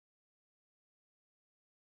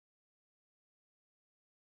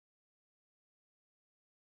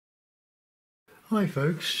Hi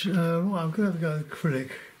folks, well, I'm going to have a go at acrylic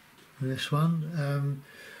with this one.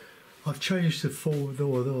 I've changed the form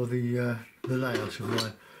or the layout of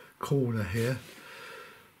my corner here.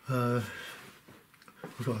 I've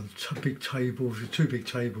got big tables, two big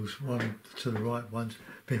tables, one to the right, one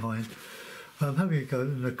behind. I'm having a go at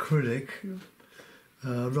an acrylic,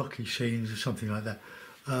 rocky scenes or something like that,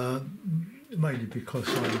 mainly because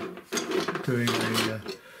I'm doing a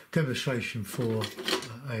demonstration for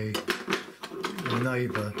a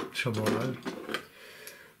neighbour tomorrow.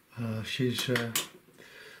 She's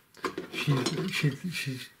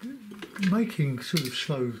making sort of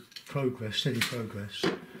slow progress, steady progress,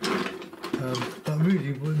 but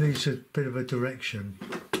really needs a bit of a direction.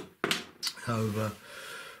 So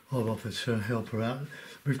I've offered to help her out.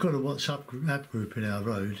 We've got a WhatsApp group in our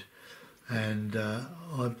road, and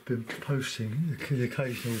I've been posting the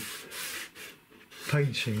occasional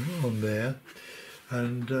painting on there,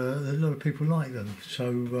 and a lot of people like them.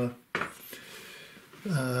 So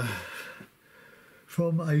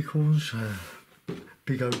from acorns,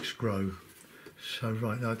 big oaks grow. So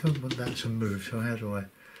right now I don't want that to move, so how do I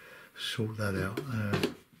sort that out?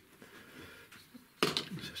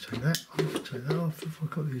 Just take that off. If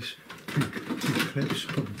I've got these big clips,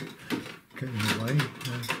 probably get in the way.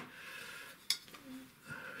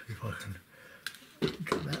 See if I can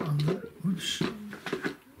get that on there. Oops.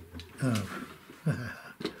 Oh,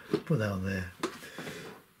 put that on there.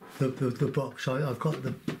 The box, I've got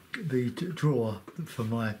the drawer for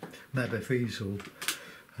my Mabeth easel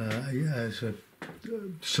as a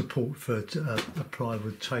support for a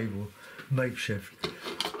plywood table, makeshift.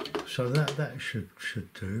 So that should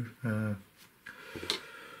do.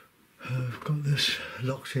 I've got this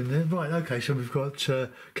locked in there. Right, okay, so we've got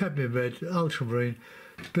cadmium red, ultramarine,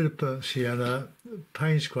 bit of burnt sienna,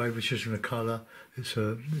 Payne's grey, which isn't a colour, it's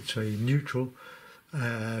a neutral,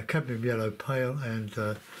 cadmium yellow pale, and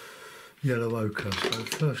yellow ochre.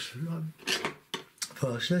 So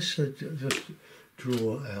first let's just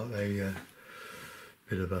draw out a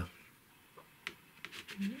bit of a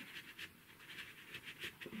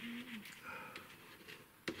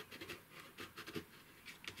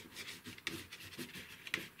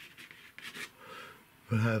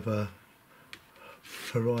we'll have a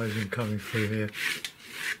horizon coming through here.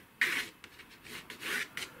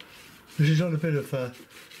 This is on a bit of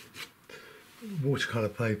watercolour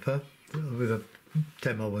paper with a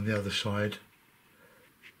demo on the other side.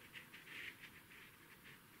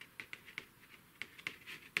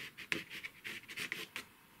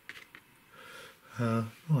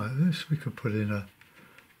 Right, this we could put in a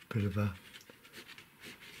bit of a.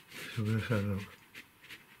 So let's have a look.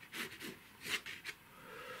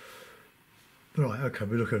 Right, okay,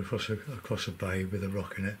 we're looking across a bay with a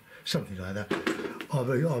rock in it, something like that.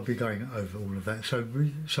 I'll be going over all of that. So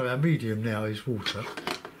our medium now is water.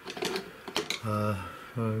 So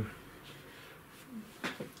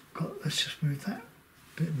let's just move that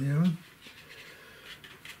bit nearer.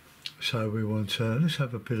 So we want let's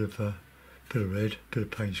have a bit of red, bit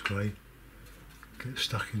of Payne's grey. Get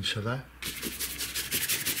stuck into that.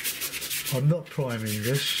 I'm not priming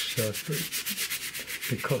this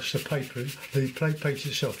because the paint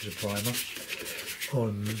itself is a primer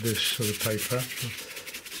on this sort of paper.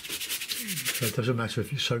 So it doesn't matter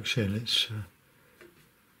if it soaks in. It's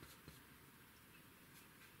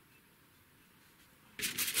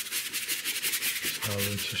so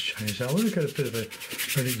we'll just change that. I want to get a bit of an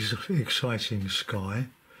exciting sky.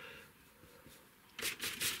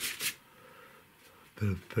 Bit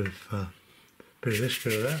of this,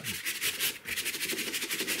 bit of that.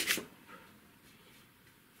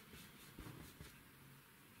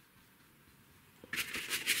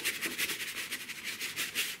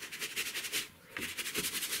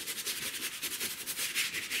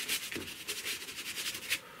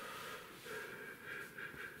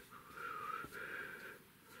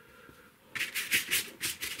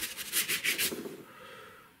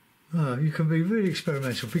 You can be really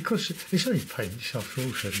experimental because it's only paint after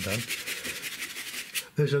all said and done.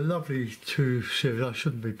 There's a lovely series. I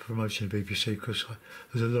shouldn't be promoting the BBC because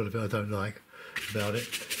there's a lot of it I don't like about it.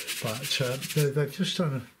 But they've just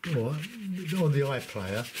done on the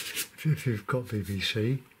iPlayer, if you've got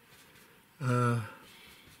BBC. There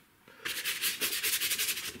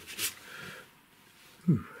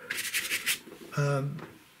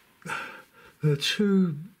are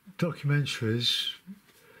two documentaries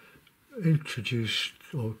introduced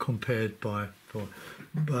or compared by I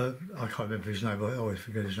can't remember his name, I always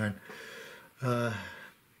forget his name,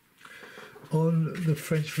 on the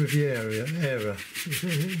French Riviera,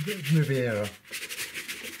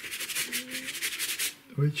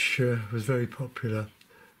 which was very popular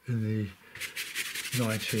in the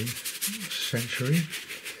 19th century,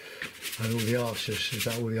 and all the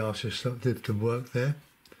artists that did the work there.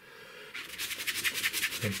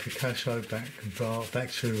 From Picasso back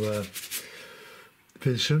to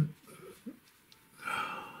Vincent.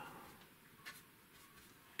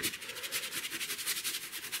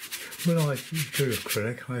 When I do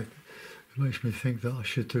acrylic, it makes me think that I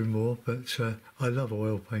should do more, but I love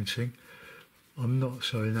oil painting. I'm not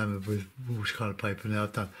so enamoured with watercolour paper now.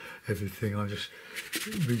 I've done everything. I'm just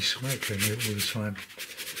recycling it all the time.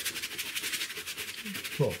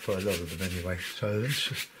 Well, for a lot of them anyway. So let's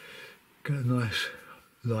just get a nice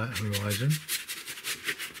light horizon.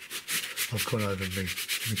 I've gone over my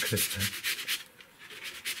clip there.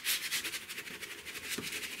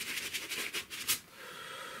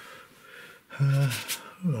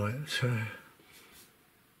 Right, so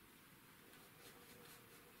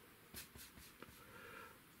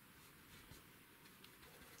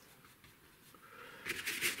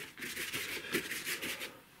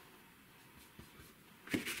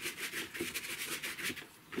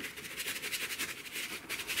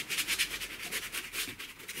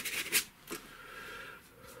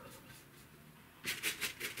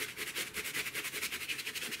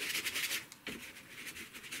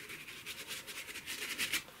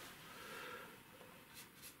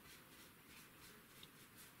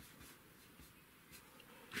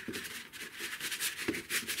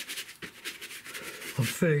I'm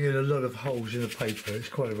filling in a lot of holes in the paper. It's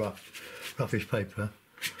quite a roughish paper.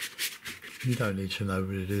 You don't need to know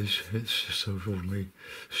what it is. It's just sort of ordinary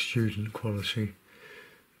student quality.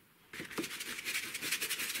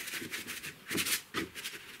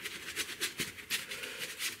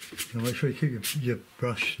 Now make sure you keep your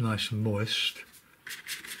brush nice and moist.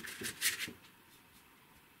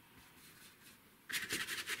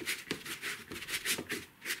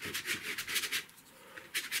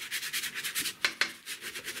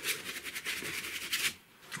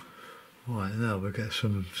 Right, now we'll get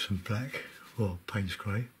some black, or Payne's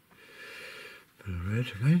grey, bit of red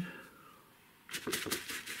again.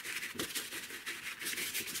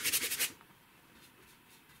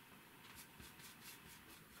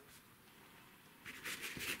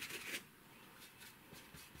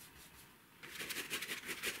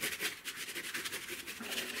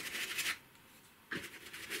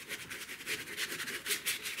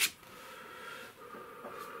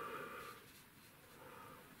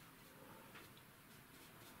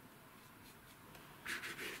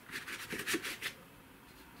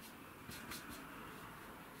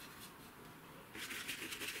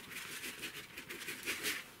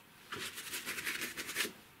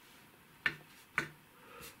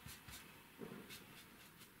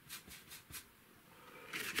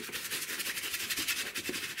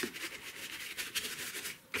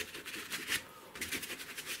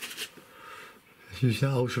 Use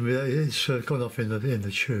that ultimate. It's gone off in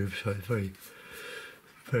the tube, so it's very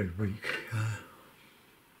weak.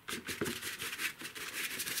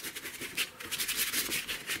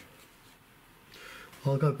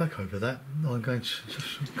 I'll go back over that. I'm going to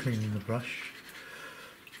just clean the brush,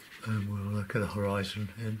 and we'll get a horizon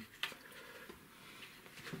in.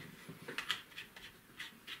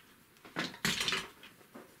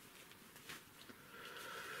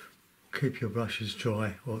 Keep your brushes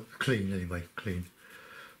dry, or clean anyway, clean.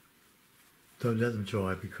 Don't let them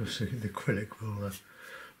dry because the acrylic will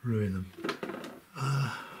ruin them.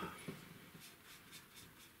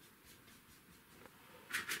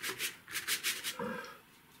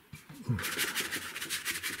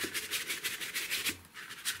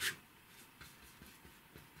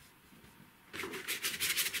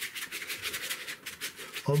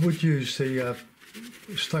 I would use the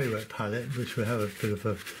Stay Wet palette, which will have a bit of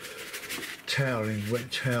a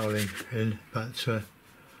wet toweling in, but I've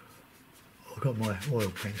got my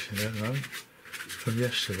oil paints in there at the moment from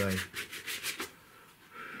yesterday.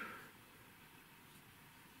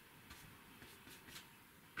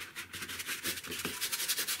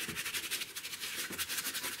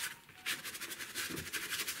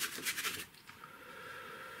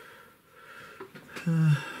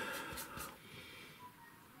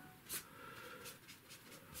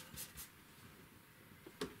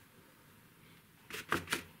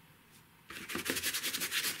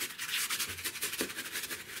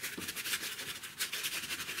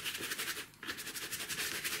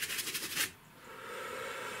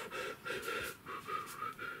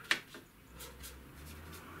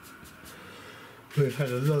 We've had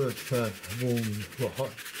a lot of warm,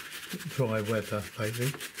 hot, dry weather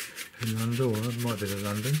lately in London, or it might be in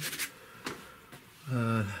London.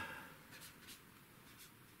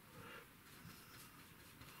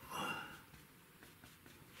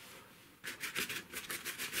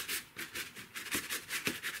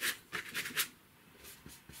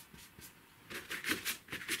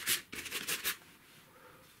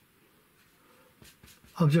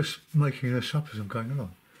 I'm just making this up as I'm going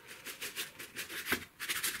along.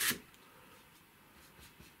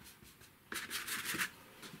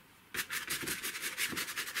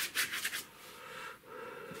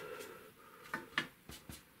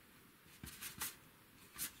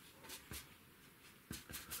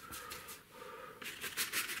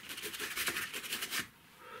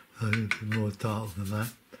 A little bit more dark than that.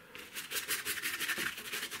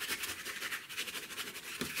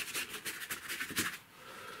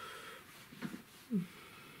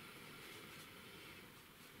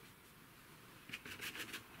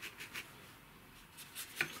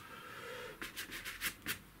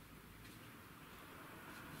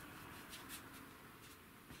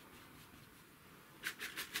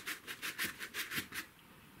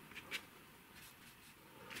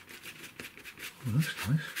 Well, that's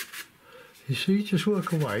nice. You see, just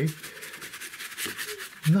work away,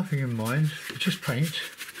 nothing in mind, just paint,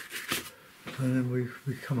 and then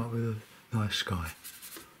we come up with a nice sky.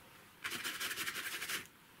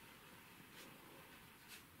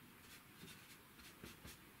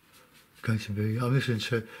 Going to be, I'm listening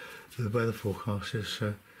to the weather forecast, is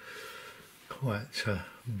quite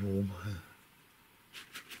warm.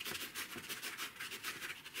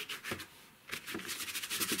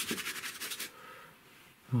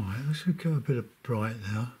 Alright, let's go a bit of bright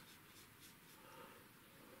now.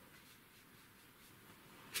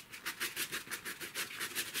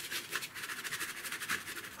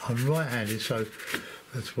 I'm right-handed, so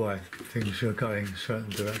that's why things are going in certain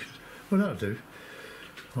directions. Well, that'll do.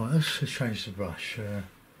 Right, let's change the brush.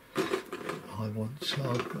 I want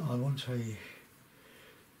a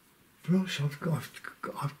brush. I've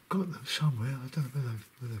got them somewhere. I don't know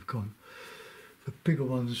where they've gone. The bigger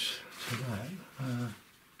ones to that.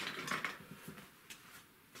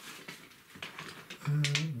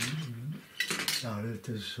 No,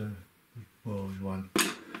 there's well, there's one.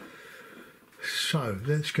 So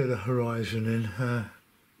let's get a horizon in.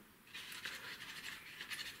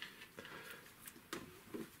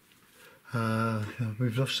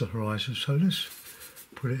 We've lost the horizon, so let's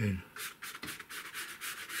put it in.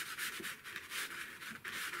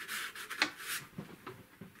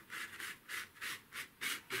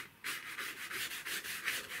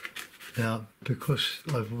 Now, because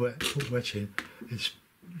I've put wet in, it's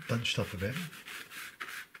bunched up a bit.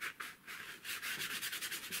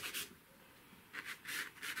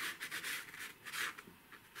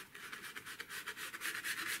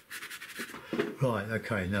 Right,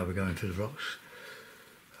 okay, now we're going to the rocks.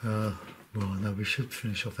 Well, no, we should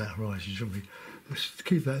finish off that horizon, shouldn't we? Let's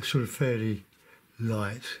keep that sort of fairly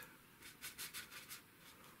light.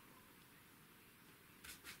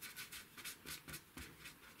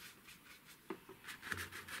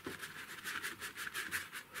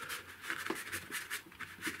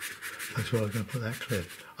 That's why I'm going to put that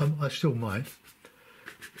cliff. I still might.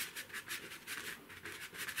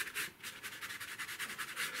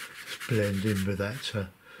 Just blend in with that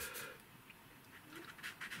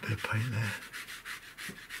bit of paint there.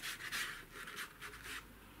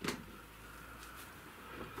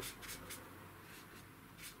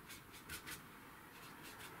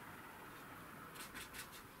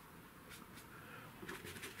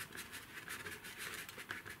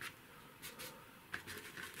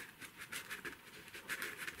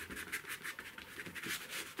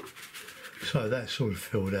 So that's sort of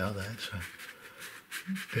filled out that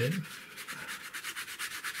bit.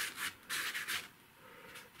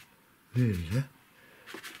 Nearly there.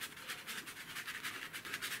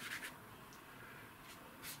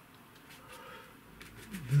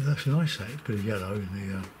 That's nice, that bit of yellow in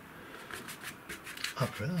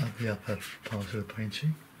the upper part of the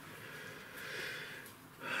painting.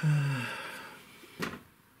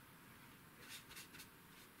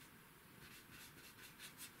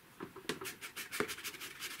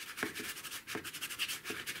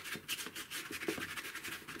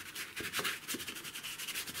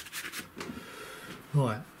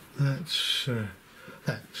 Right, that's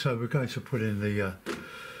that. So we're going to put in the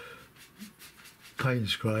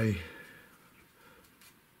Payne's grey,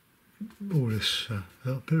 all this, a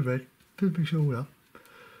bit of red, mix it all up.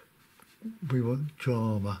 We want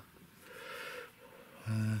drama.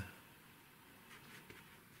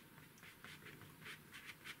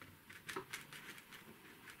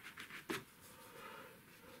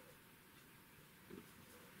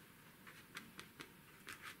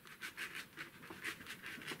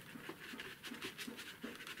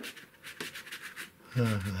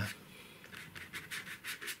 That.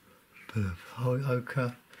 Bit of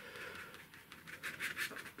ochre.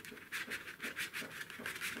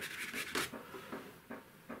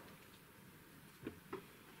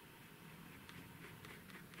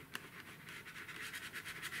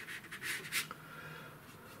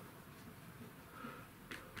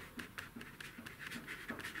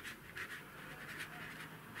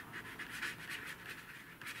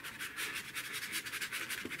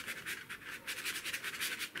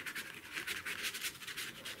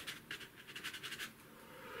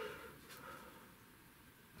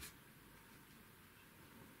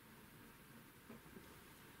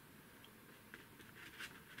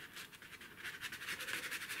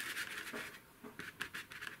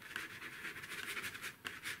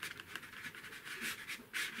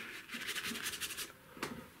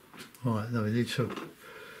 Right, no, we need to,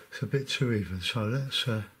 it's a bit too even, so let's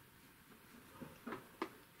right,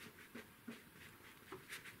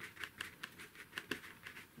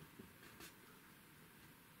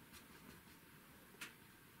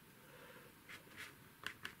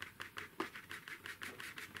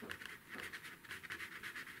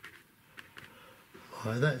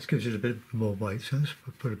 that gives it a bit more weight, so let's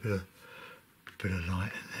put a bit of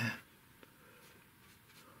light in there.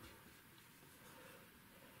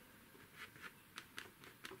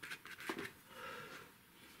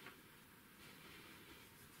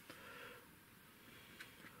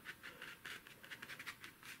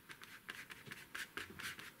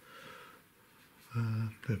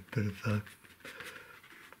 Bit of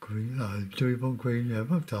green. Oh, do we want green? Yeah, we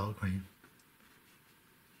want dark green.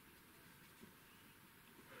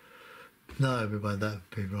 No, we won't. That would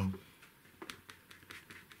be wrong.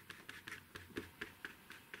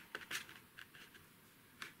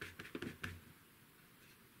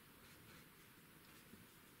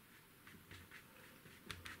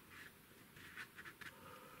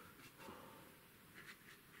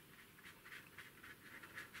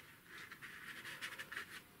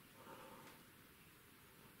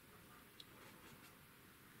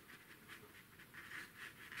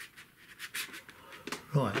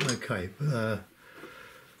 Right, okay.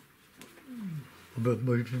 But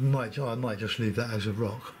I might just leave that as a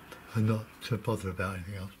rock and not to bother about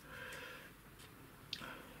anything else.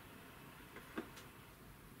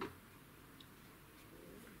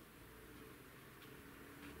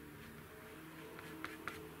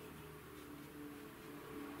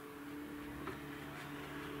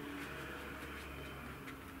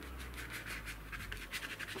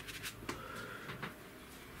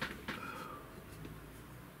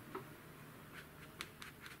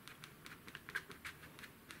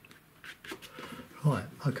 Right,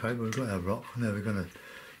 okay, well, we've got our rock, now we're going to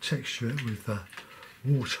texture it with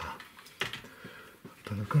water.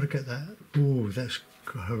 But I've got to get that, oh, that's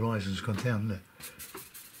horizon's gone down there.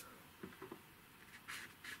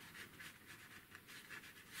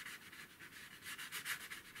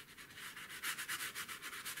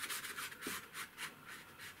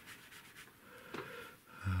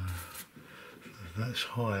 That's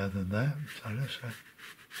higher than that, so let's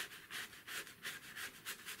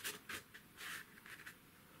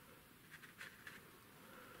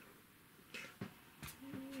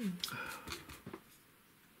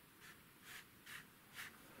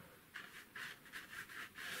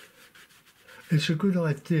it's a good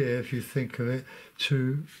idea, if you think of it,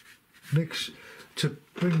 to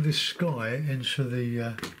bring the sky into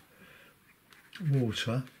the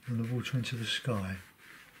water, and the water into the sky.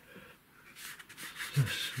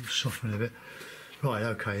 Just soften it a bit. Right,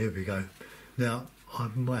 okay, here we go. Now, I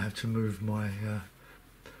might have to move my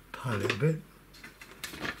palette a bit,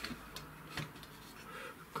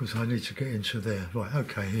 because I need to get into there. Right,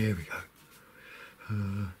 okay, here we go.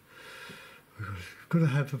 We've got to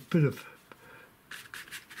have a bit of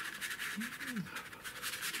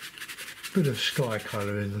sky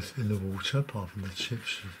colour in the water, apart from the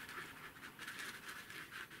tips.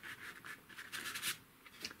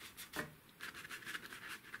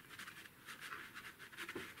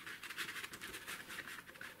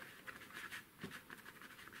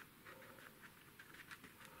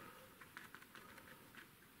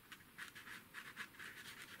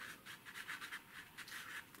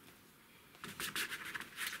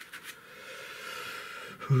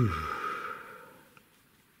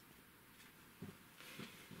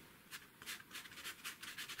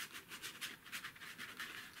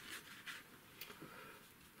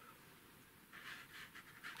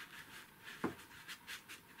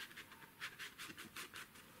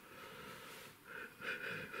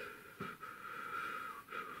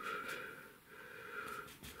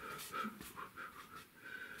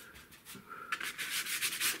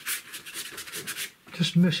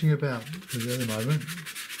 Just messing about with it at the moment,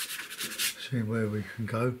 seeing where we can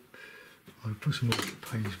go. I'll put some more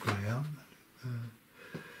Payne's Grey out.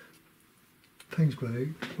 Payne's Grey.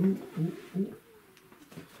 Ooh, ooh, ooh.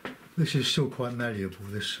 This is still quite malleable,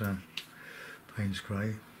 this Payne's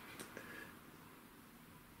Grey.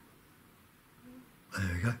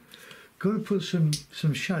 There we go. Got to put some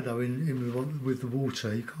shadow in with the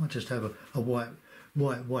water. You can't just have a white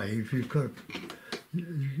wave. You've got to.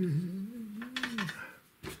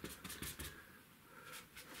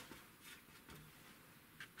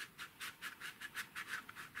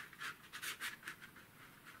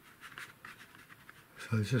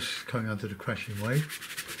 So it's just coming under the crashing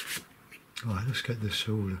wave. Right, let's get this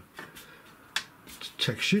all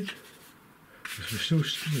textured, because we're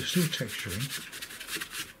still texturing.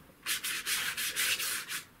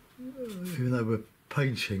 even though we're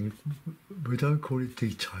painting, we don't call it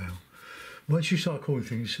detail. Once you start calling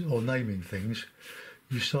things or naming things,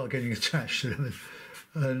 you start getting attached to them.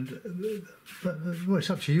 Well, it's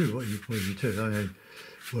up to you what you do. I mean,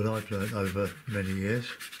 what I've learned over many years.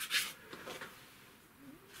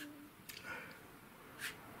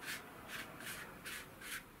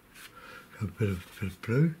 A bit of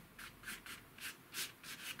blue.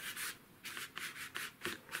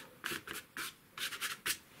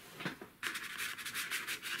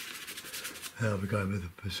 Now we're going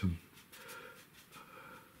with some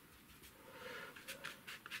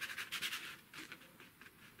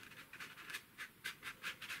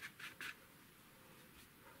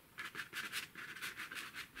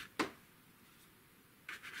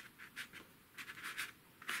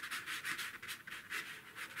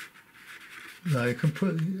now you can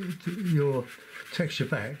put your texture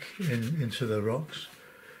back into the rocks,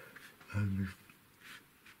 and we've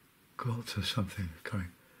got to something coming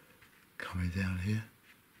down here.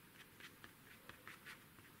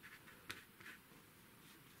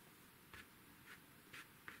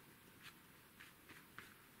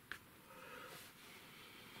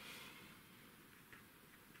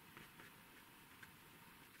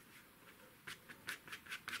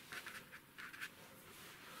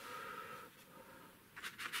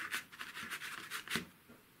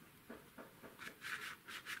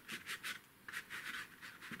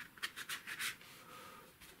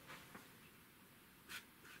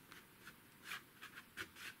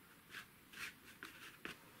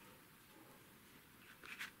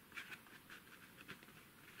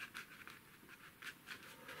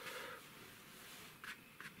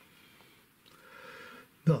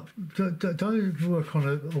 No, don't work on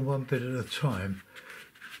one bit at a time.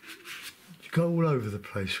 Go all over the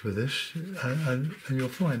place with this, and you'll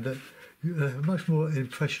find that you have a much more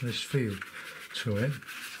impressionist feel to it.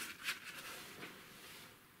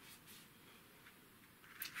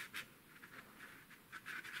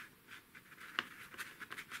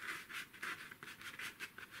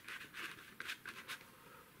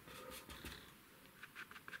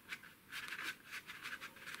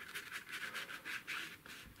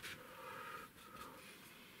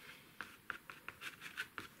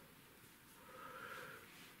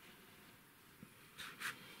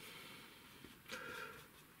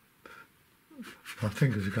 My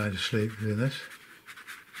fingers are going to sleep doing this.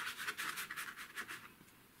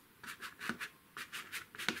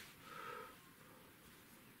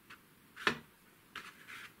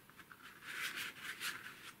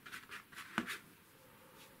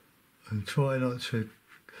 And try not to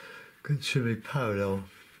get too many parallel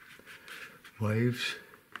waves.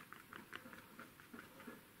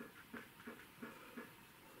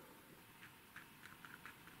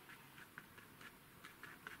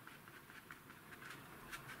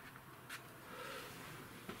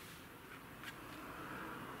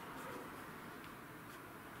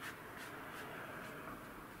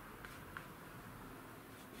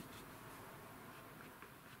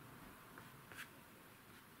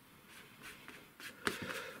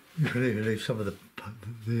 You can even leave some of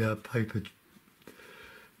the paper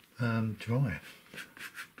dry.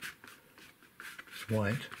 It's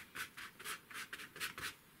white.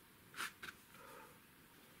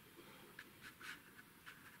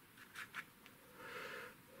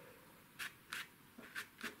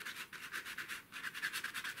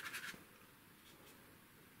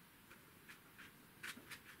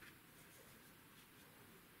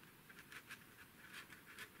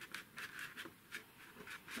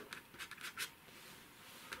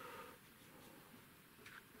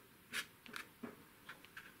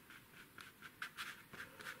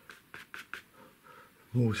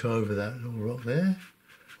 Water over that little rock there,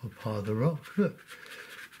 or part of the rock. Look.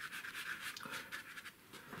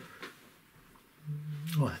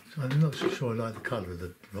 Right, I'm not so sure I like the colour of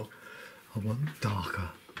the rock. I want darker.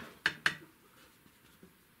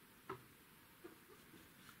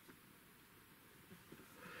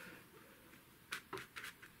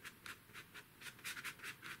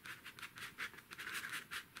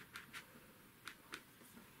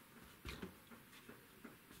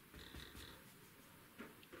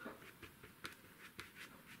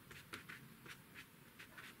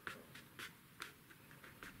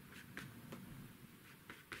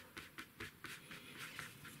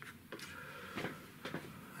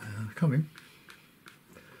 Coming.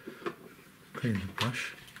 Clean the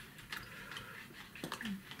brush.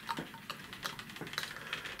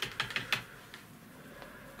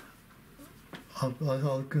 I'm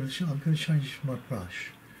going to change my brush.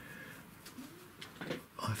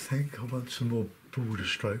 I think I want some more broader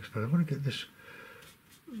strokes, but I want to get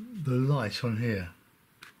the light on here.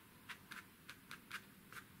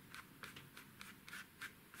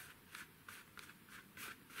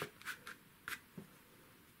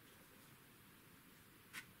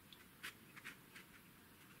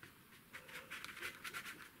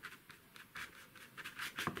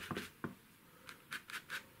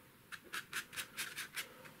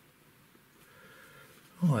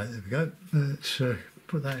 Right, there we go. Let's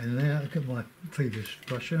put that in there. I'll get my previous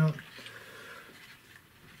brush out.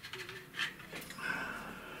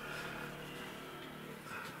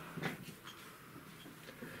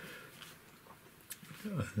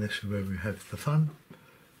 And this is where we have the fun.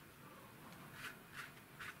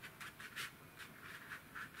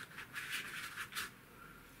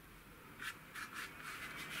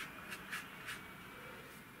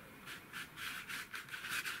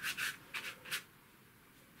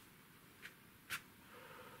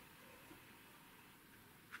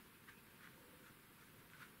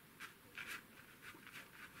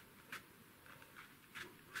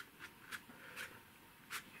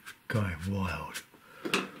 Going wild.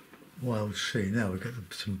 Wild sea. Now we've got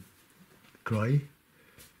some grey,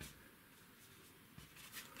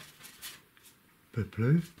 bit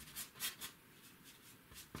blue.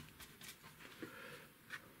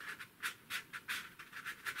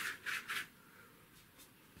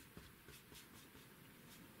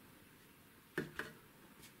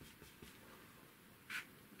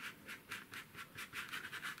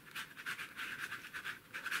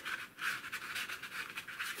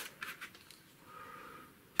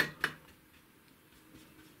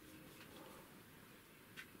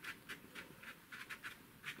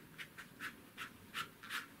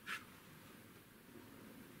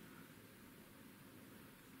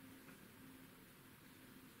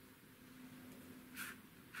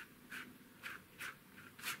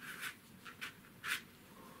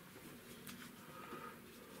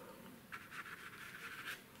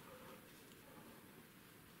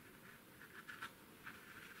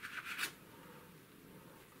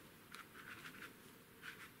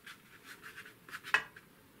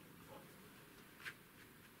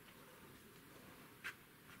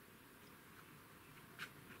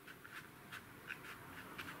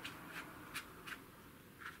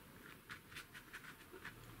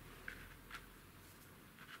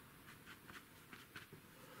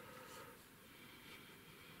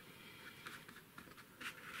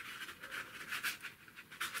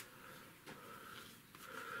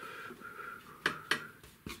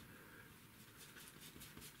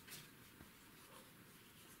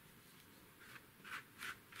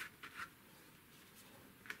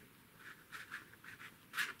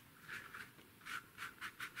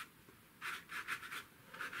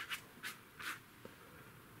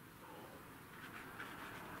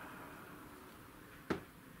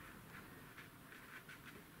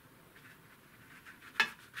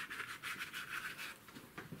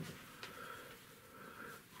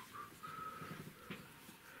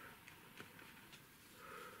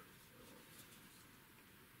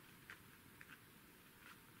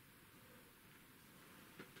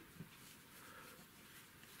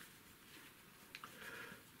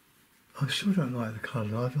 I still don't like the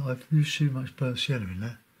colour. I've used too much burnt yellow in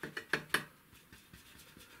that.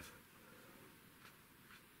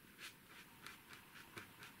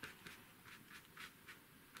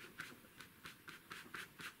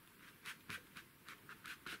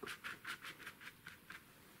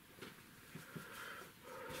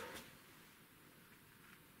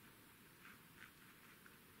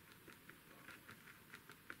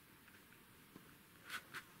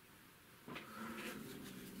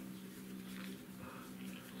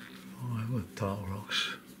 With dark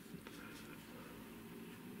rocks.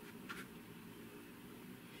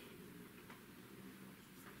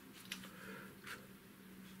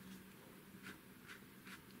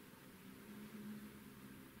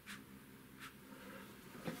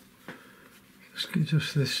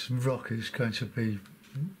 Just this rock is going to be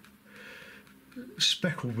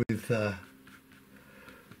speckled with oh,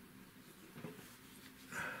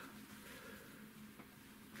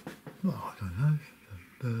 I don't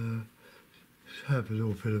know. Have a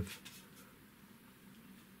little bit of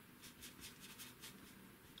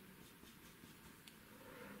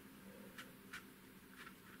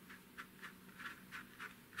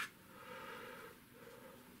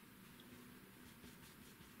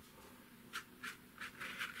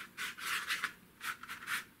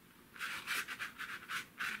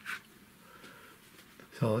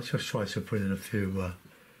so I'll just try to put in a few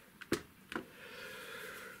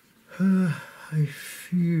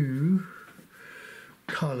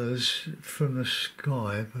colours from the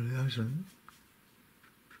sky, but it hasn't.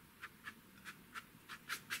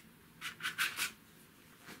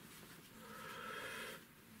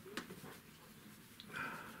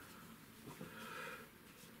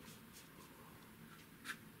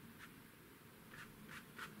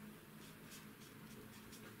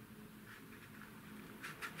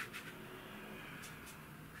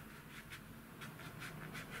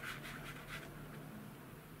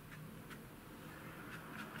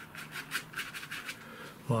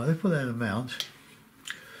 Right, let's put that in a mount.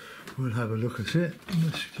 We'll have a look at it.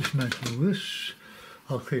 Let's dismantle all this.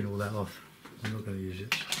 I'll clean all that off. I'm not going to use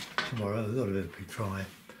it tomorrow. A lot of it will be dry.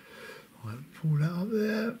 Right, pull that up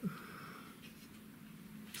there.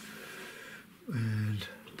 And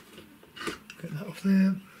get that off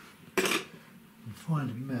there. And find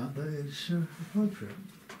a mount that is appropriate.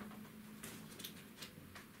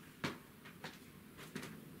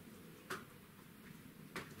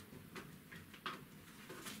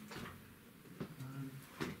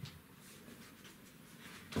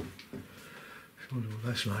 I wonder what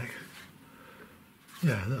that's like.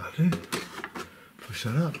 Yeah, that'll do. Push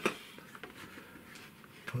that up.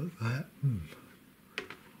 Put that.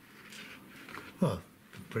 Well,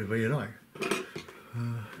 put it where you like.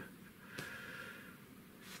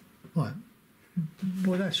 Right.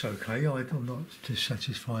 Well, that's okay. I'm not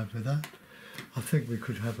dissatisfied with that. I think we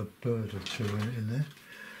could have a bird or two in there.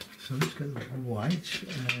 So let's get the white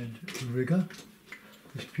and rigger.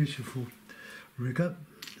 This beautiful rigger.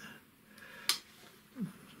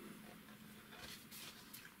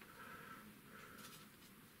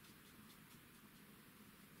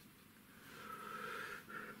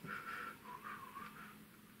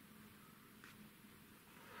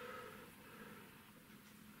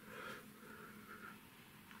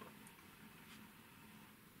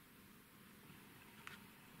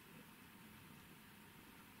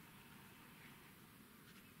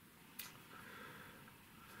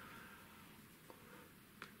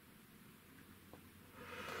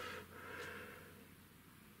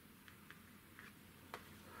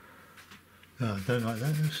 No, I don't like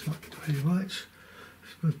that, that's not really right.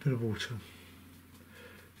 Let's put a bit of water.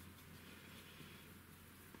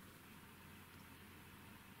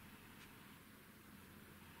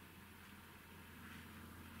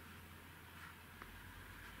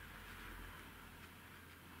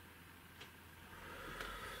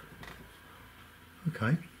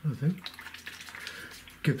 Okay, I think.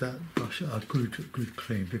 Give that brush a good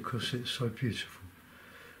clean because it's so beautiful.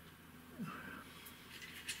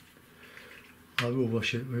 I will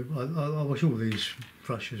wash it with, I wash all these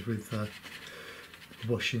brushes with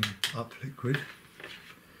washing up liquid,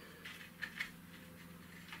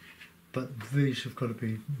 but these have got to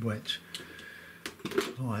be wet.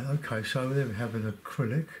 Right, okay, so there we have an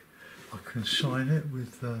acrylic. I can sign it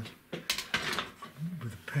with a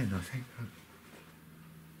pen, I think.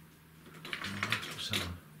 So,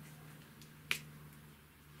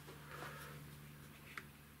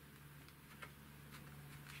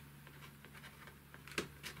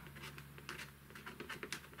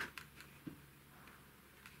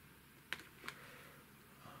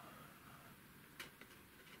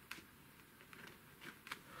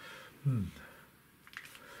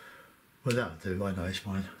 well, that'll do, I know it's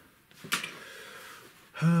mine.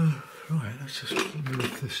 Right, let's just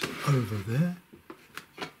move this over there.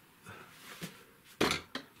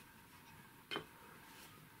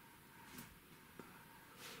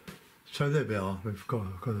 So there we are, we've got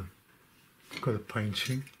a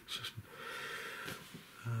painting. Just,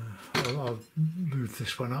 I'll move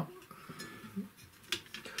this one up.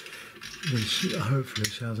 Hopefully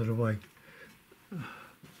it's out of the way.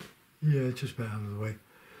 Yeah, just about out of the way.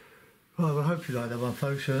 Well, I hope you like that one,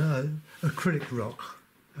 folks. Acrylic rock.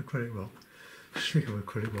 Acrylic rock. Stick of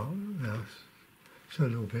acrylic rock. Yeah, so a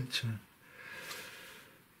little bit.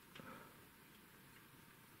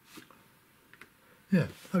 Yeah,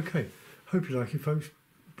 okay. Hope you like it, folks.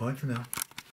 Bye for now.